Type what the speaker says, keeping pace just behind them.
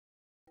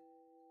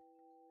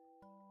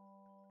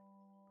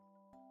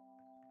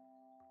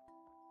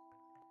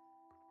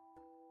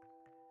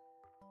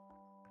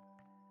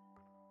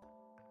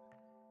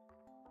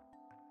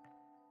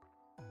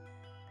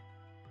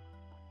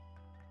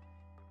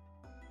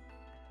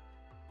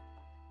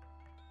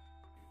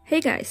Hey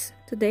guys,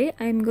 today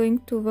I'm going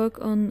to work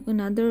on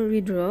another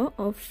redraw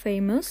of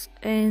famous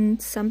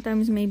and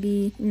sometimes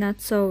maybe not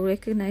so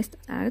recognized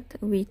art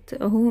with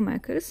ohuhu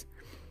markers.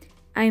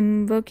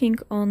 I'm working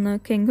on a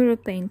kangaroo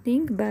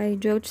painting by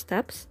George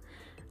Stubbs.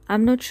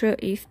 I'm not sure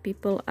if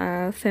people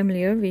are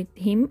familiar with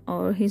him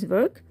or his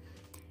work.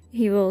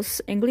 He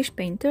was English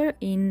painter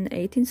in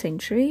 18th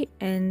century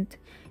and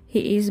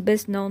he is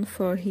best known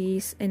for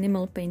his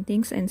animal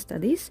paintings and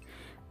studies.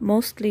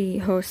 Mostly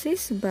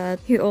horses, but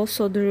he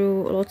also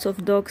drew lots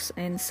of dogs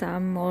and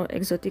some more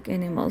exotic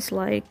animals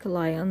like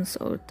lions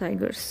or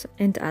tigers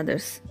and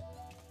others.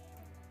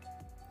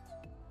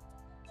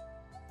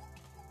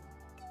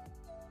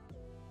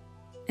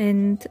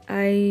 And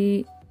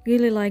I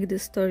really like the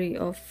story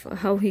of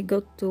how he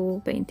got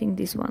to painting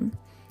this one.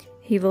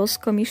 He was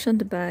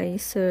commissioned by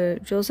Sir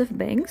Joseph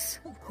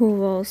Banks, who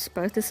was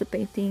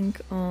participating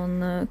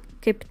on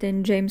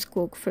Captain James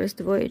Cook's first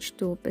voyage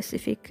to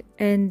Pacific,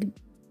 and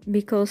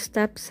because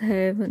Stubbs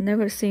have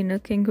never seen a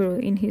kangaroo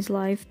in his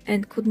life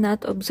and could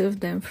not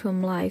observe them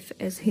from life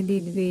as he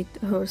did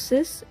with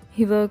horses,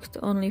 he worked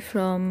only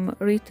from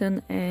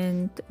written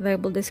and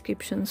verbal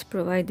descriptions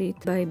provided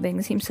by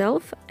Banks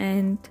himself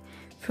and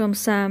from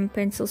some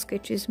pencil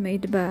sketches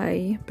made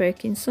by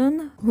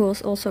Parkinson, who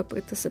was also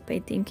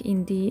participating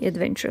in the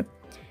adventure.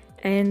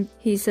 And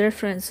his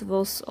reference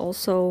was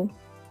also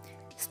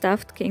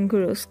stuffed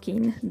kangaroo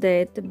skin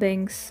that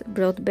Banks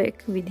brought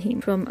back with him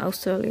from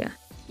Australia.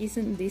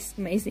 Isn't this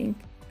amazing?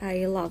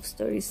 I love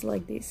stories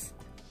like this.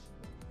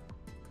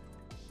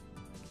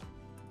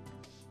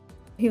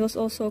 He was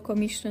also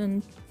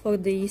commissioned for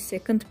the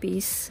second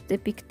piece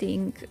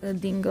depicting a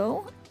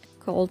dingo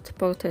called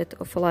Portrait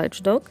of a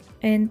Large Dog,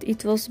 and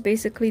it was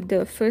basically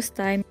the first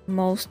time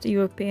most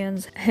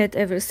Europeans had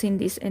ever seen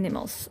these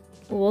animals.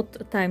 What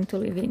a time to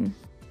live in.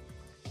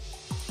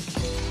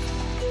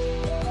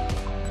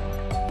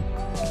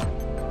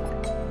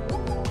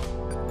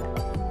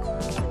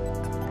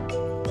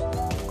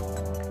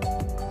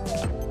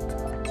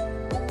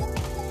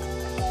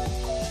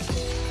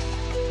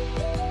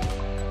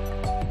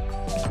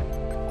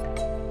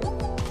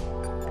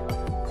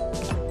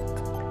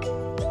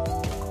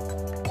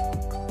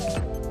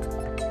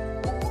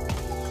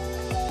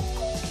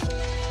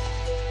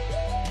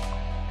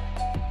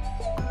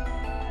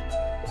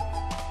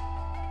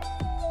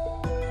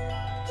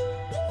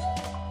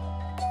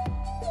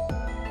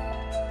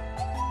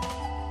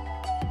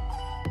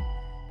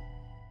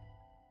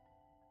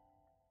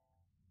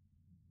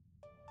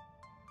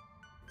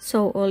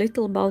 So a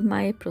little about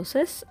my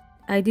process.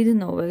 I didn't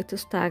know where to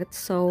start,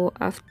 so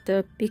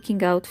after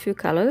picking out few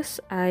colors,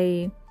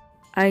 I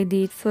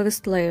did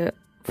first layer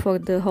for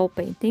the whole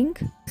painting,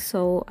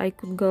 so I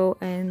could go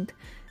and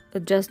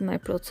adjust my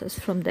process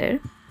from there.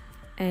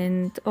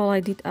 And all I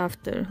did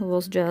after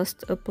was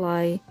just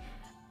apply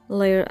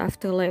layer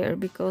after layer,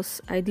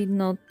 because I did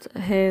not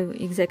have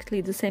exactly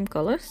the same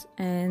colors,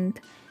 and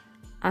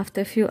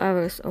after a few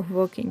hours of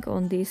working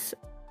on this,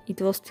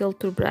 it was still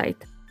too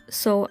bright.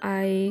 So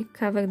I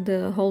covered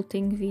the whole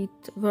thing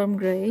with warm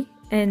grey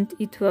and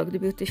it worked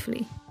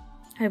beautifully.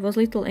 I was a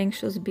little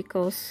anxious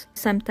because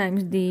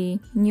sometimes the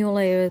new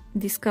layer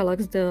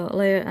discolors the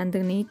layer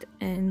underneath,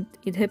 and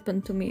it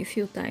happened to me a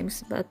few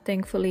times, but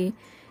thankfully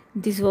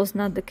this was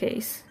not the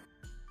case.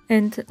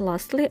 And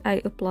lastly,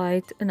 I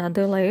applied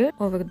another layer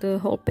over the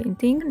whole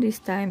painting, this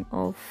time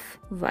of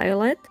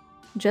violet,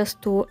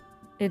 just to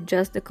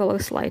adjust the color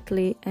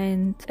slightly,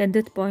 and at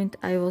that point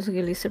I was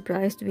really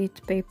surprised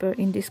with paper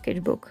in this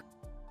sketchbook.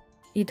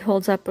 It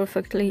holds up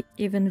perfectly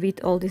even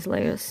with all these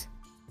layers.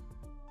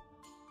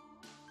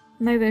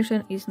 My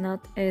version is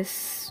not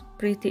as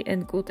pretty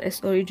and good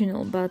as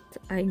original, but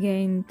I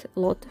gained a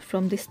lot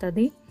from this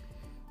study.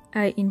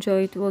 I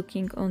enjoyed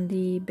working on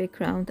the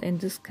background and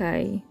the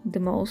sky the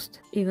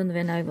most, even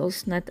when I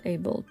was not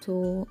able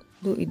to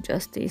do it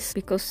justice,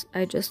 because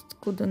I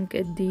just couldn't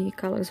get the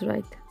colors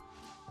right.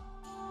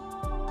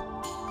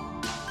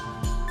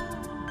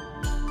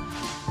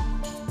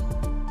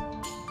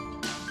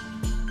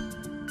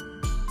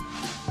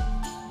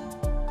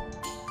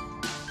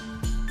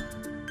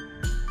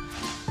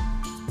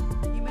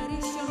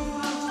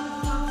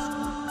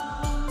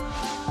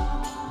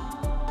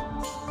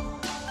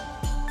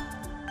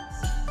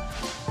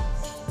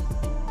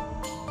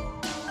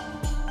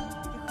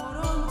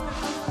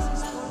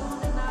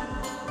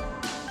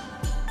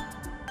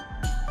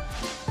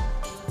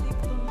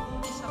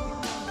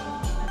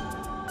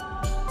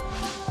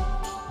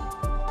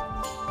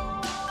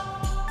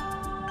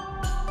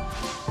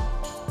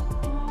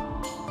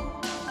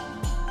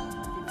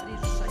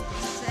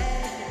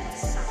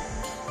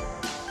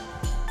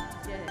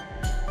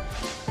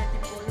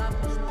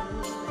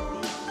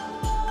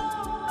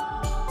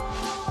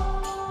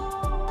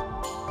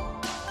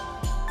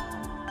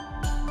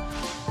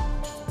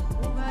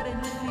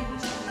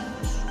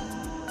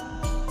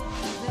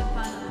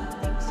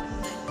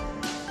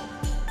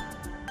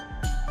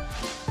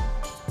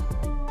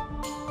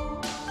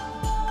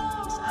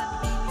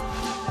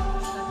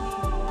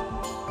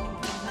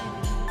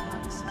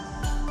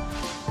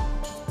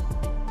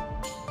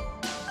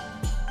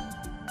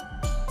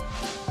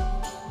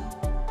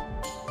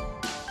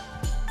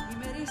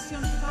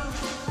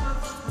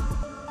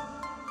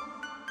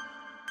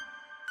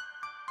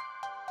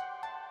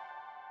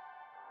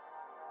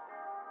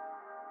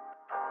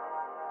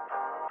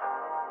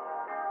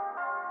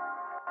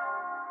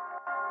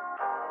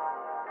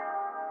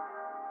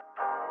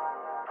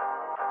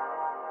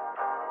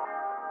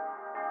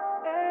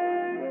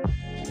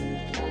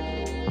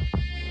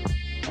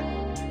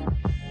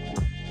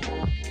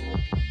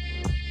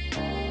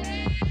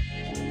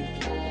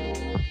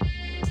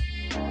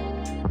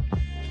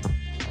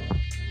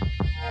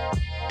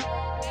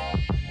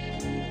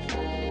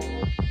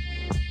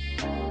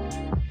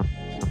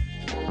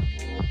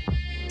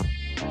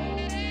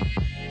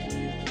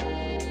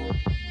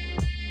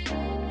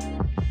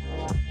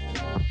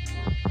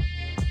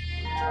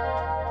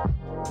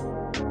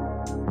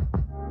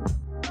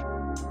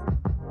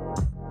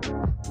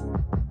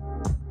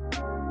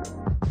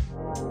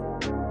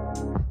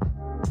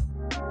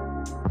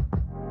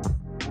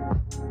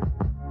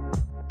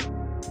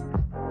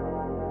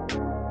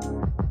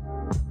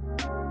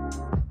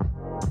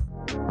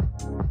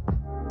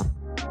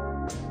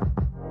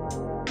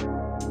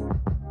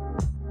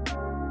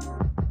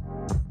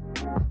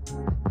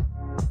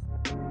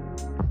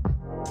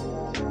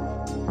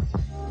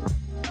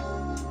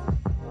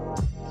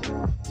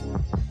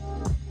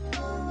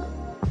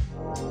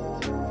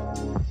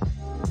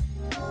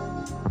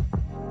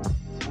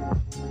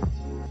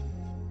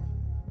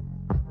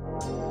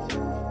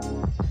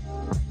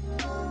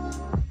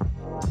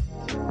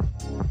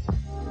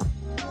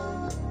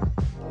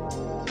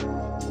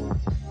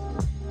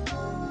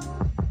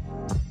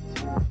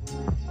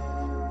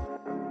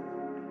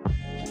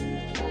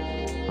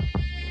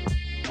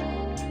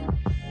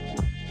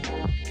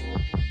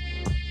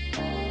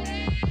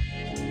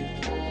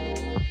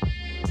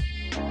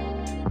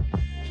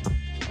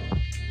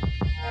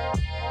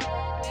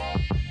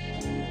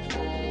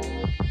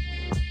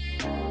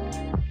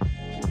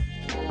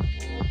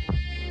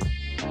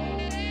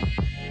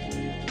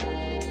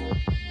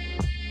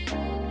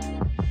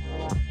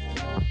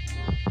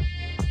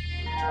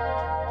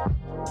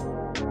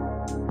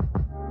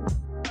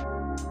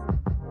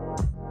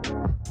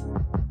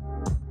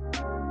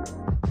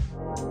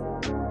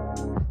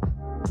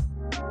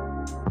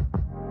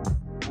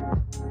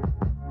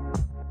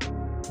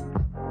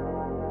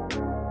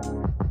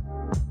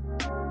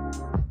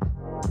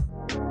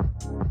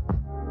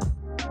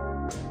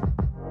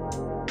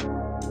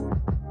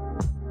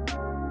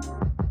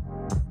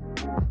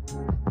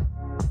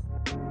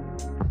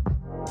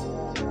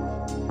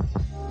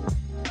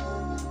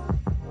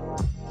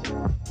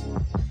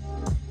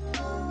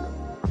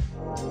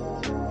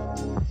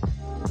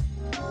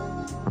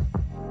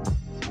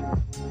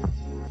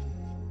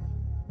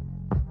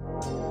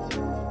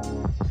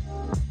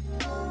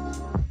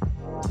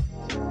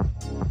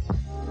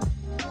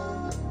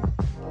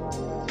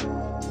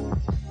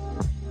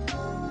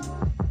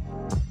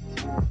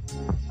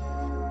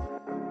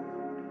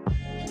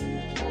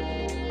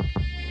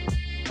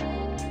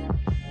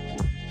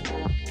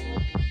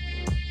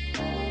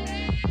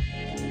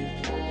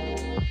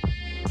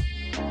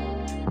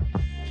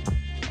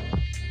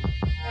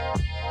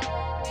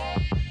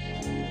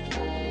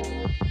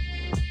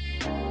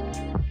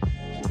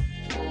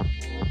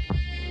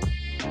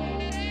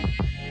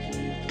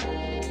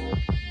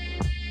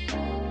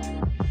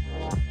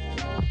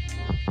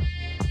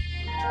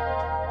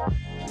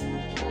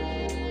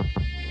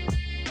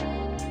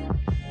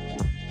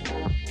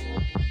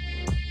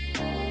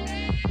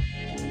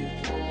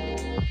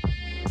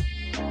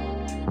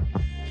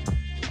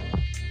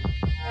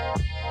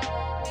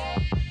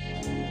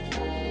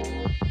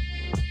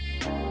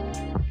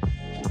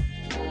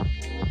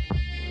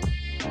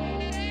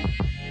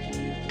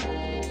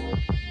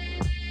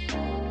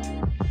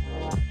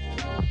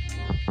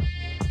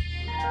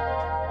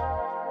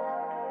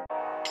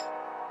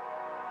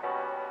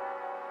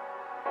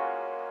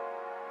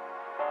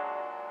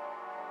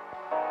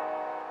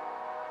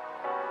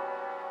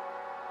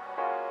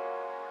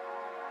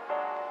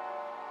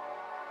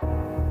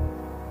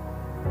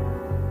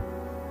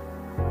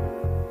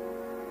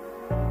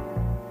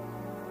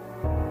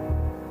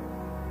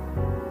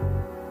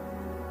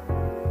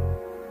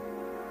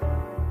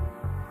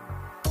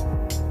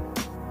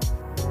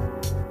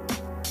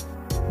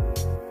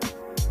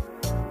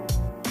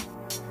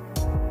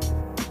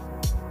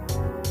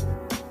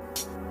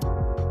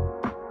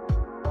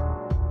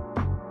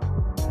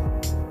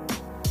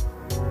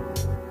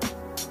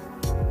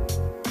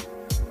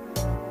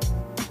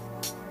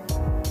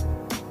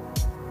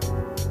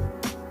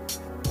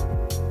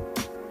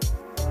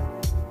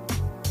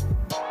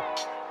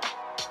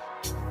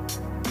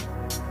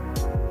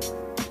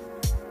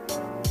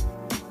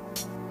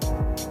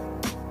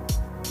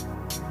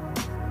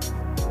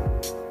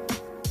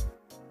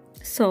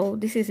 So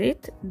this is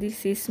it.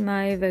 This is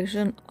my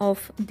version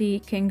of the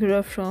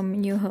Kangaroo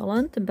from New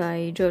Holland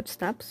by George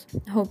Stubbs.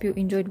 Hope you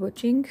enjoyed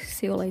watching.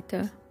 See you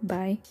later.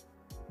 Bye.